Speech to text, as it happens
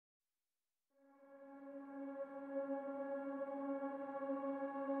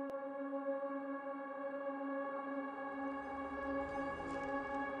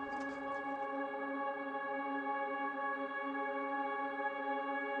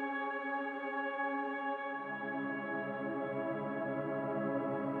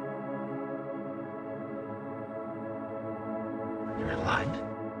You're alive.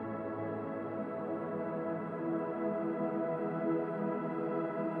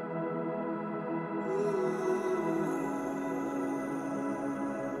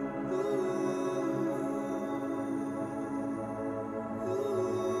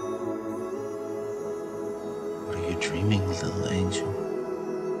 What are you dreaming, little angel?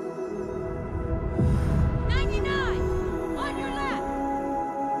 99! On your left!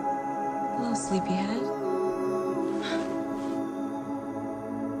 Hello, sleepyhead.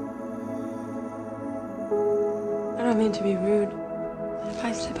 I don't mean to be rude. But am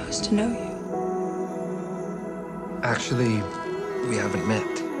I supposed to know you? Actually, we haven't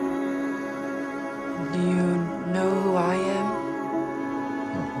met. Do you know who I am?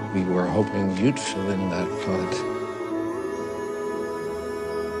 We were hoping you'd fill in that part.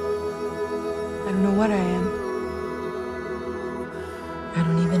 I don't know what I am. I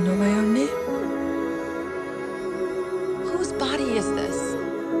don't even know my own name. Whose body is this?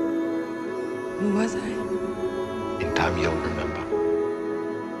 Who was I? In time, you'll remember.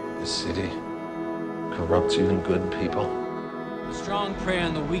 The city corrupts even good people. Strong prey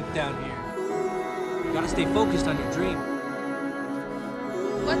on the weak down here. You gotta stay focused on your dream.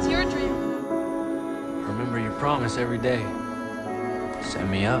 What's your dream? Remember your promise every day. Set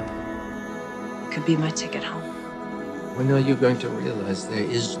me up. Could be my ticket home. When are you going to realize there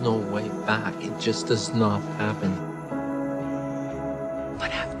is no way back? It just does not happen.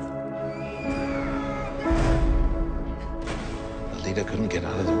 What happened? Alita couldn't get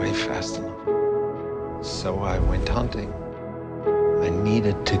out of the way fast enough. So I went hunting. I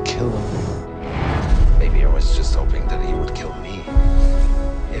needed to kill him. Maybe I was just hoping that he would kill me.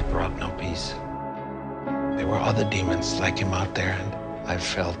 It brought no peace. There were other demons like him out there, and I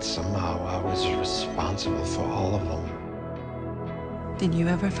felt somehow I was responsible for all of them. Did you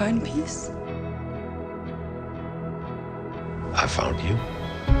ever find peace? I found you.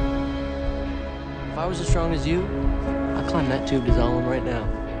 If I was as strong as you, I'd climb that tube to Zalem right now.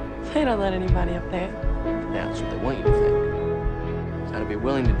 I don't let anybody up there. Yeah, that's what they want you to think. You gotta be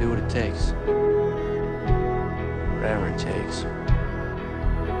willing to do what it takes. Whatever it takes.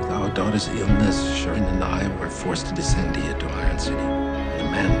 With our daughter's illness, Sharon and I were forced to descend here to Iron City. And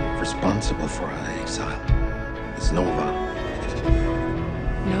the man responsible for our exile is Nova.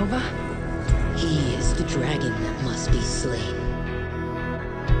 Nova? He is the dragon that must be slain.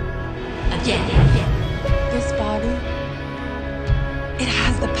 Again. This body, it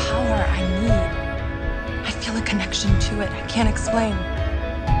has the power I need. I feel a connection to it. I can't explain.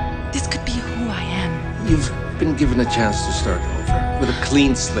 This could be who I am. You've been given a chance to start over with a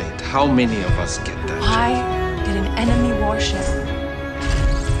clean slate. How many of us get that Why chance? did an enemy warship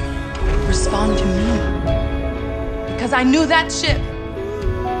respond to me? Because I knew that ship.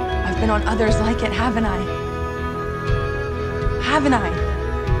 I've been on others like it, haven't I? Haven't I?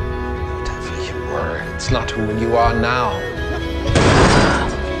 Whatever you were, it's not who you are now.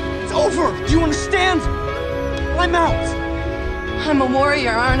 It's over! Do you understand? I'm out! I'm a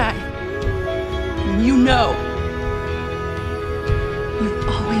warrior, aren't I? And you know. You've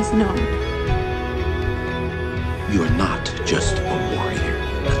always known. You're not just a warrior,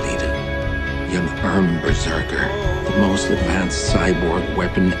 Alita. You're an armed berserker. The most advanced cyborg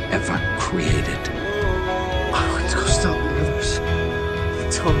weapon ever created. I went to go stop the others.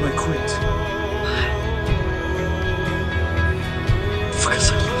 Tell them I quit.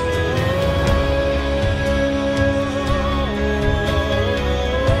 Because I love you.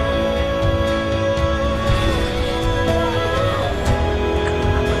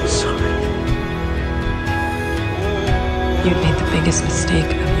 I'm sorry. You made the biggest mistake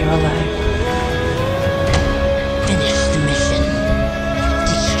of your life. Finish the mission.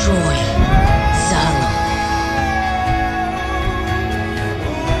 Destroy Zalem.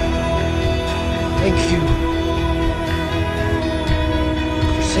 Thank you.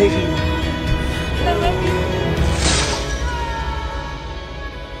 For saving me. I love you.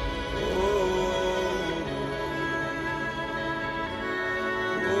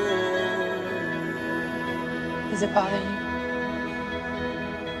 Does it bother you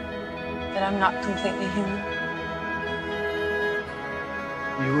that I'm not completely human?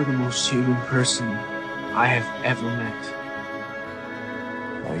 You are the most human person I have ever met.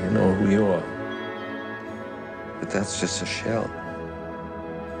 Well, you know who you are. But that's just a shell.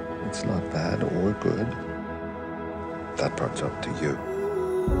 It's not bad or good. That part's up to you.